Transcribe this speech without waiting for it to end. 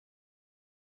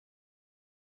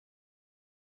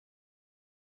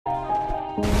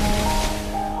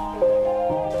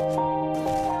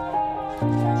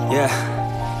Yeah.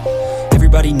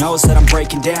 Everybody knows that I'm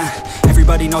breaking down.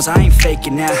 Everybody knows I ain't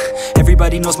faking now.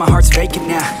 Everybody knows my heart's vacant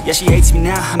now. Yeah, she hates me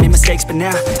now, I made mistakes but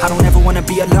now I don't ever wanna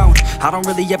be alone. I don't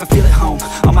really ever feel at home.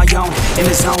 On my own, in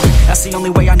the zone, that's the only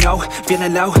way I know.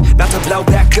 Feeling low, about to blow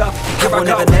back up. I won't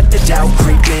ever let the doubt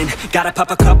creep in. Gotta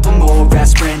pop a couple more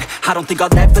aspirin. I don't think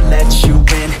I'll ever let you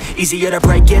in. Easier to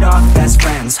break it off best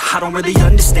friends. I don't really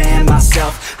understand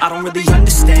myself. I don't really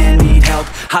understand, need help.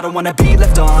 I don't wanna be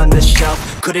left on the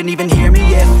shelf. Couldn't even hear me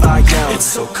if I yelled. It's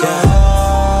so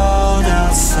cold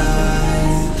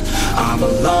outside, I'm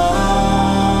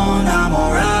alone, I'm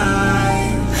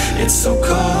alright. It's so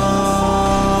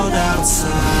cold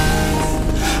outside,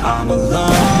 I'm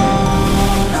alone.